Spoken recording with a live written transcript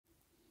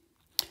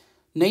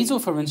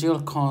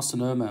Nasopharyngeal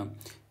carcinoma.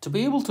 To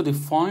be able to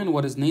define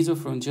what is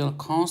nasopharyngeal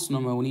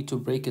carcinoma, we need to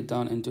break it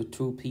down into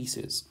two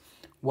pieces.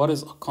 What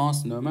is a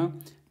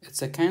carcinoma?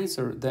 It's a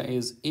cancer that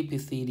is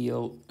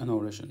epithelial in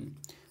origin.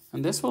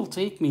 And this will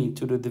take me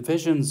to the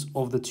divisions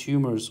of the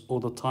tumors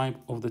or the type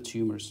of the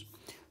tumors.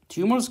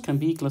 Tumors can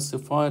be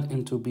classified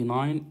into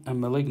benign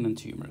and malignant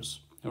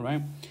tumors. All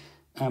right.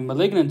 And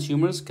malignant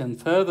tumors can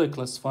further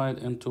classified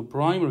into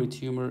primary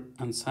tumor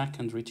and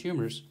secondary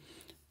tumors.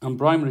 And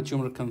primary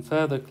tumor can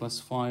further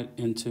classify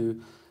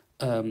into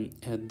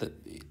the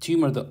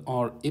tumor that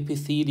are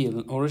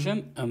epithelial in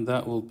origin, and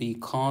that will be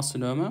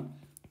carcinoma.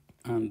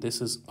 And this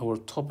is our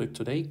topic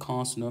today,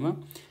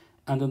 carcinoma.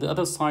 And on the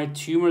other side,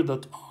 tumor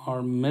that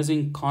are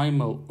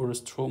mesenchymal or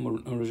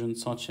stromal in origin,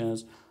 such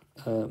as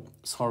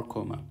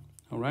sarcoma.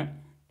 All right.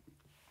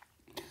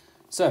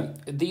 So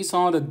these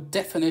are the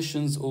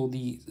definitions or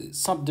the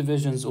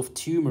subdivisions of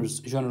tumors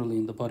generally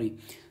in the body.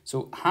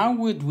 So how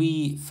would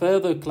we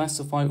further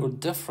classify or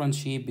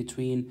differentiate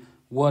between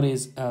what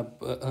is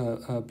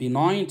a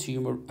benign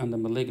tumor and a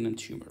malignant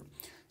tumor?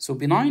 So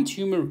benign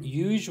tumor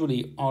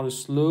usually are a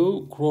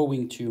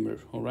slow-growing tumor,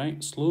 all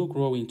right?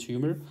 Slow-growing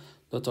tumor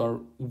that are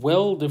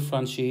well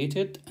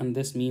differentiated, and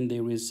this means they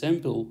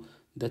resemble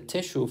the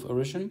tissue of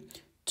origin.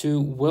 2,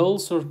 well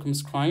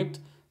circumscribed.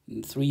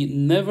 3,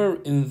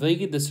 never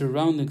invade the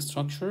surrounding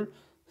structure.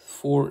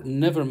 4,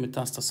 never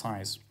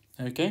metastasize.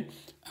 Okay,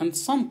 and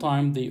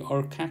sometimes they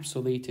are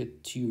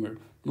capsulated tumor.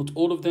 Not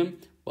all of them,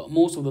 but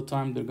most of the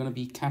time they're going to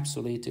be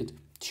capsulated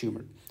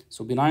tumor.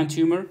 So benign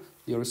tumor,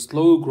 they are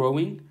slow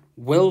growing,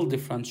 well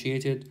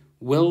differentiated,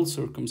 well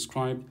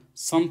circumscribed,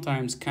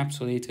 sometimes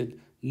capsulated,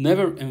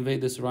 never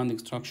invade the surrounding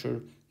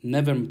structure,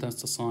 never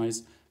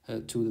metastasize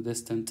to the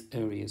distant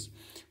areas.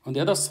 On the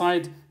other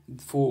side,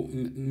 for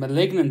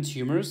malignant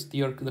tumors,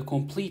 they are the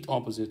complete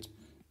opposite,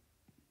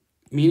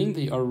 meaning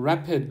they are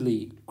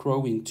rapidly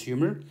growing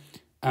tumor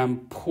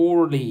and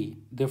poorly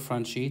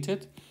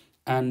differentiated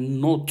and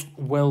not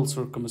well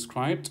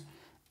circumscribed,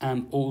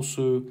 and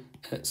also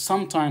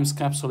sometimes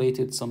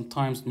capsulated,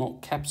 sometimes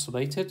not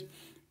capsulated,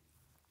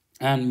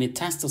 and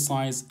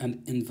metastasize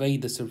and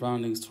invade the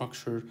surrounding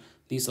structure.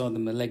 These are the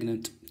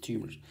malignant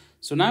tumors.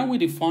 So now we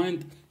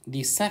defined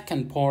the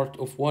second part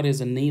of what is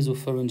a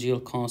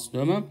nasopharyngeal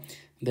carcinoma.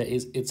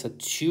 It's a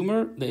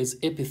tumor that is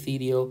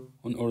epithelial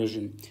in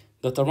origin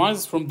that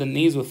arises from the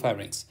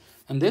nasopharynx.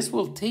 And this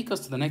will take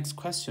us to the next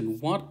question.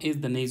 What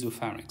is the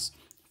nasopharynx?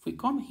 If we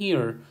come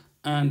here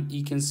and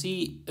you can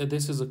see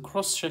this is a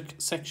cross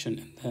section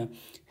in the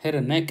head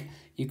and neck,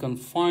 you can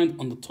find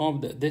on the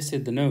top that this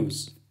is the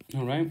nose,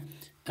 all right?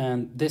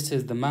 And this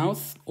is the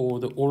mouth or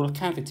the oral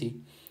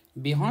cavity.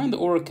 Behind the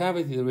oral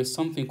cavity, there is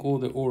something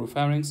called the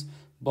oropharynx.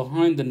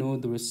 Behind the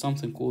nose, there is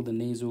something called the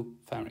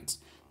nasopharynx.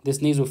 This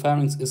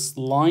nasopharynx is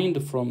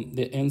lined from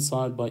the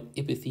inside by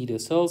epithelial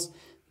cells.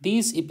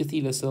 These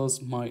epithelial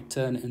cells might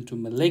turn into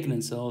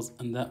malignant cells,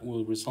 and that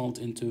will result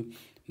into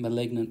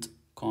malignant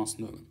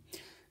carcinoma.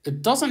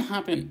 It doesn't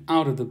happen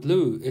out of the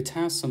blue. It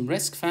has some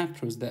risk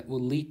factors that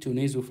will lead to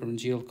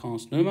nasopharyngeal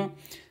carcinoma.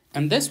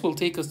 And this will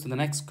take us to the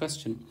next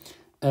question.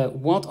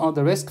 What are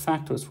the risk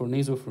factors for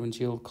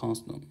nasopharyngeal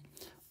carcinoma?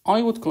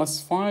 I would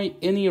classify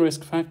any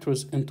risk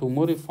factors into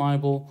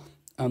modifiable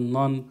and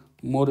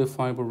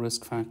non-modifiable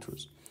risk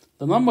factors.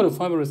 The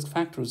non-modifiable risk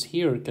factors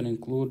here can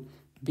include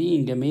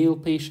being a male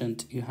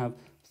patient, you have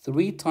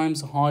 3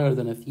 times higher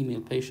than a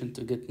female patient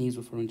to get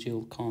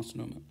nasopharyngeal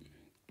carcinoma.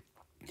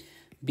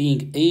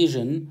 Being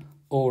Asian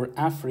or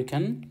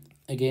African,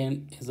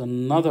 again, is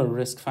another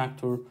risk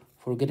factor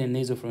for getting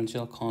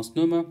nasopharyngeal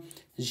carcinoma.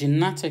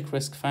 Genetic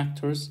risk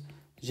factors,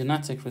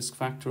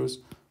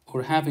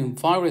 or having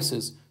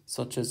viruses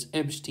such as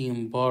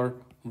Epstein-Barr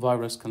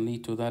virus can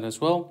lead to that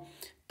as well.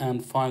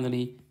 And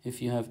finally,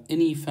 if you have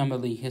any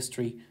family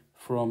history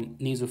from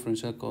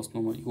nasopharyngeal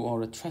carcinoma, you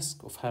are at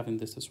risk of having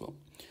this as well.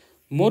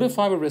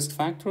 Modifiable risk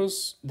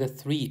factors, the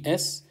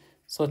 3S,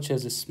 such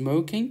as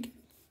smoking.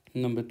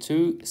 Number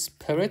 2,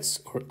 spirits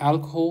or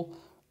alcohol.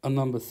 And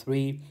number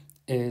 3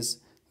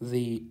 is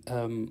the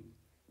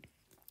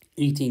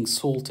eating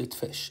salted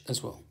fish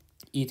as well.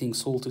 Eating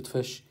salted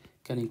fish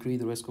can increase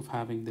the risk of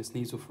having this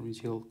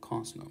nasopharyngeal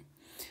carcinoma.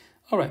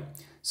 All right,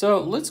 so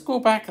let's go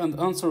back and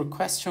answer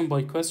question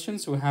by question.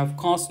 So we have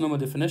carcinoma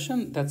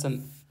definition. That's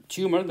a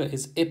tumor that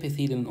is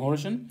epithelial in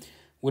origin.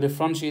 We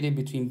differentiated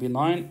between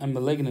benign and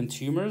malignant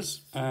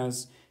tumors,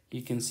 as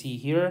you can see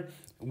here.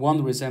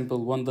 One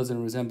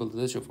doesn't resemble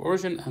the tissue of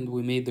origin, and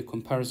we made the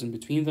comparison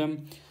between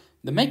them.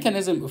 The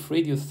mechanism of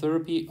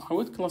radiotherapy, I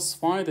would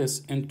classify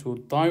this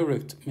into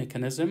direct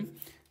mechanism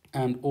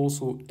and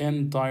also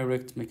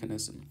indirect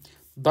mechanism.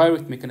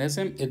 Direct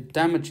mechanism, it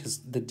damages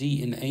the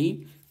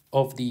DNA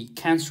of the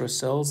cancerous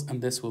cells,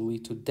 and this will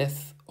lead to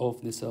death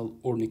of the cell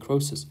or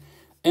necrosis.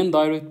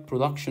 Indirect,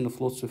 production of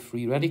lots of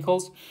free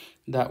radicals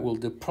that will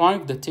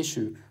deprive the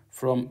tissue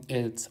from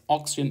its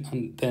oxygen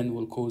and then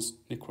will cause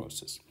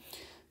necrosis.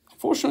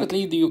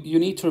 Unfortunately, you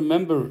need to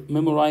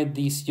memorize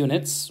these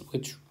units,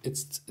 which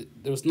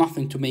there's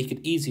nothing to make it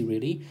easy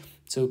really.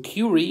 So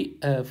Curie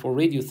for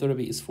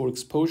radiotherapy is for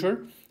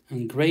exposure,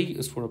 and gray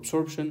is for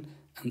absorption,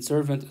 and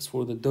servant is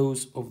for the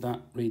dose of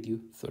that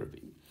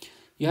radiotherapy.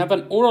 You have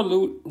an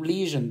oral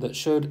lesion that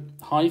showed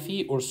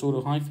hyphae or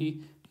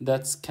pseudohyphae,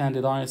 that's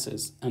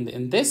candidiasis. And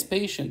in this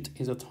patient,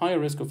 he's at higher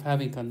risk of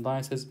having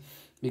candidiasis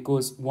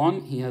because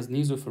 1, he has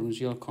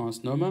nasopharyngeal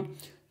carcinoma,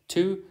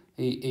 2,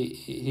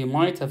 he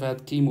might have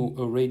had chemo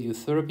or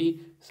radiotherapy,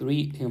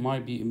 3, he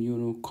might be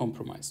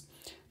immunocompromised.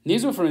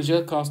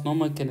 Nasopharyngeal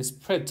carcinoma can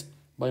spread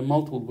by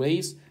multiple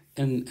ways,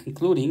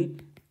 including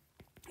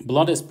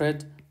blood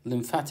spread,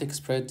 lymphatic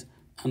spread,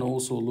 and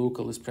also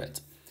local spread.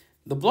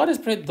 The blood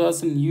spread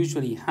doesn't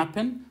usually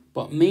happen,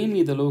 but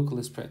mainly the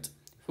local spread.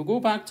 If we go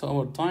back to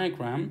our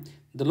diagram,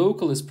 the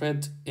local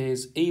spread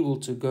is able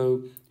to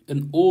go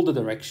in all the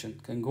direction.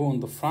 Can go on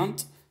the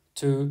front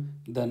to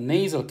the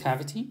nasal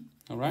cavity,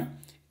 all right?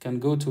 Can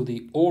go to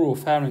the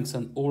oropharynx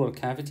and oral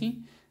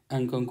cavity,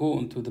 and can go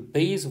into the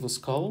base of the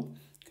skull,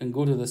 can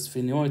go to the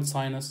sphenoid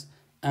sinus,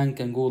 and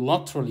can go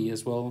laterally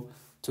as well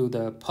to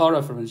the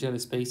parapharyngeal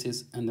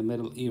spaces and the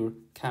middle ear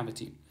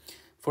cavity.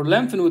 For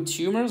lymph node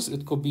tumors,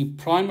 it could be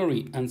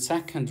primary and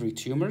secondary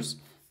tumors.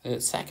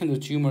 Secondary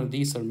tumor,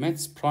 these are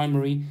METs,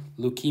 primary,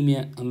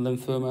 leukemia, and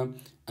lymphoma.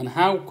 And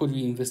how could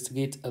we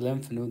investigate a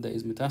lymph node that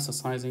is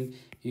metastasizing?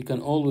 You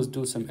can always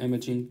do some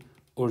imaging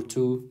or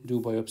do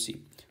biopsy.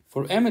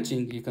 For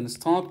imaging, you can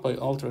start by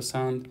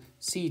ultrasound,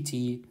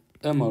 CT,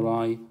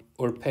 MRI,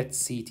 or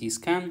PET-CT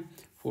scan.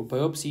 For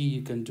biopsy,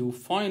 you can do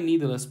fine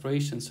needle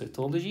aspiration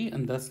cytology,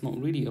 and that's not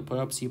really a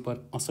biopsy,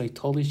 but a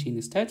cytology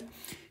instead.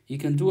 You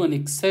can do an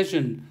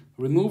excision,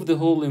 remove the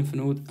whole lymph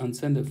node and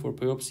send it for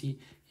biopsy.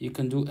 You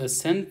can do a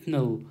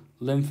sentinel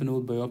lymph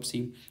node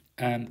biopsy,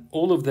 and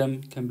all of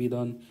them can be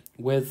done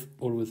with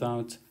or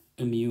without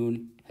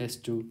immune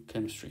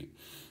histochemistry.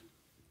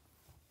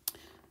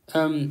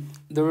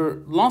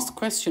 The last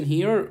question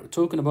here,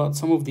 talking about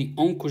some of the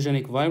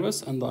oncogenic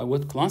virus, and I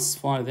would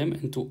classify them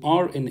into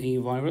RNA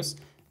virus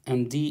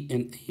and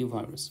DNA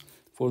virus.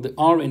 For the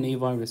RNA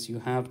virus, you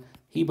have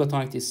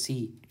hepatitis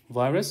C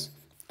virus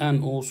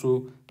and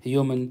also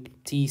human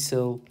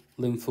T-cell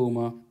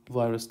lymphoma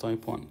virus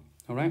type 1.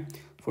 All right.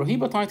 For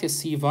hepatitis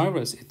C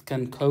virus, it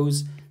can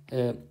cause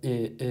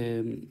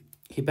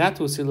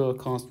hepatocellular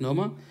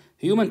carcinoma.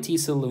 Human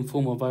T-cell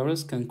lymphoma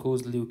virus can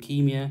cause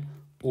leukemia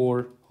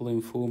or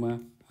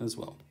lymphoma as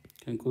well.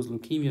 Can cause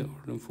leukemia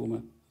or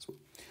lymphoma as well.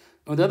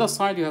 On the other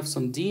side, you have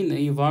some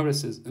DNA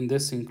viruses, and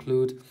this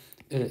include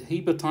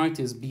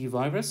hepatitis B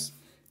virus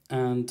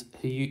and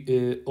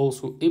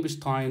also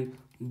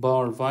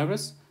Epstein-Barr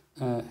virus,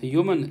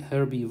 human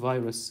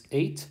herpes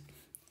 8,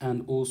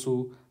 and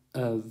also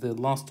the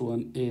last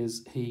one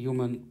is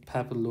human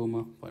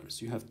papilloma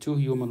virus. You have 2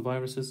 human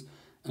viruses,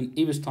 an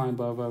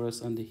Epstein-Barr virus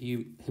and the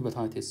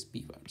hepatitis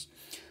B virus.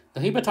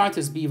 The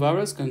hepatitis B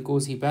virus can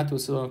cause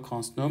hepatocellular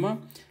carcinoma.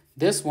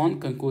 This one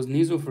can cause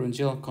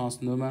nasopharyngeal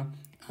carcinoma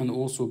and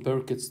also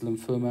Burkitt's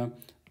lymphoma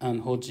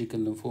and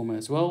Hodgkin lymphoma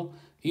as well.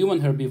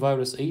 Human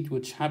herpes 8,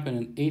 which happen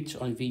in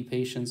HIV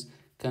patients,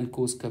 can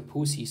cause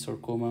Kaposi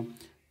sarcoma.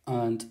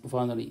 And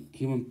finally,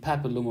 human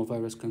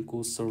papillomavirus can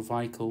cause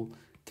cervical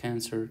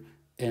cancer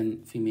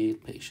in female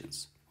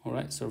patients. All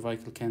right,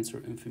 cervical cancer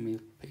in female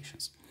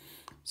patients.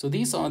 So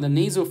these are the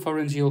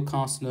nasopharyngeal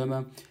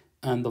carcinoma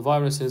and the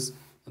viruses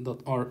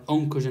that are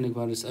oncogenic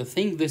viruses. I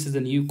think this is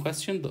a new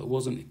question that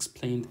wasn't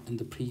explained in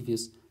the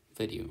previous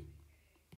video.